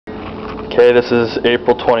Okay, this is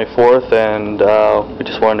April 24th, and we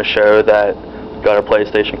just wanted to show that we've got our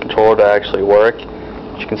PlayStation controller to actually work.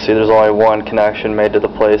 As you can see, there's only one connection made to the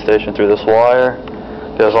PlayStation through this wire.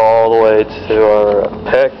 It goes all the way to our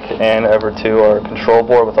PIC and over to our control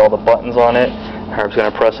board with all the buttons on it. Herb's going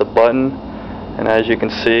to press a button, and as you can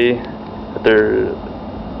see,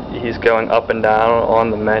 he's going up and down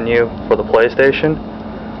on the menu for the PlayStation.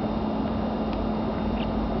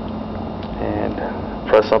 And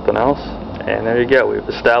press something else, and there you go. We've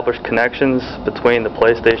established connections between the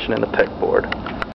PlayStation and the PIC board.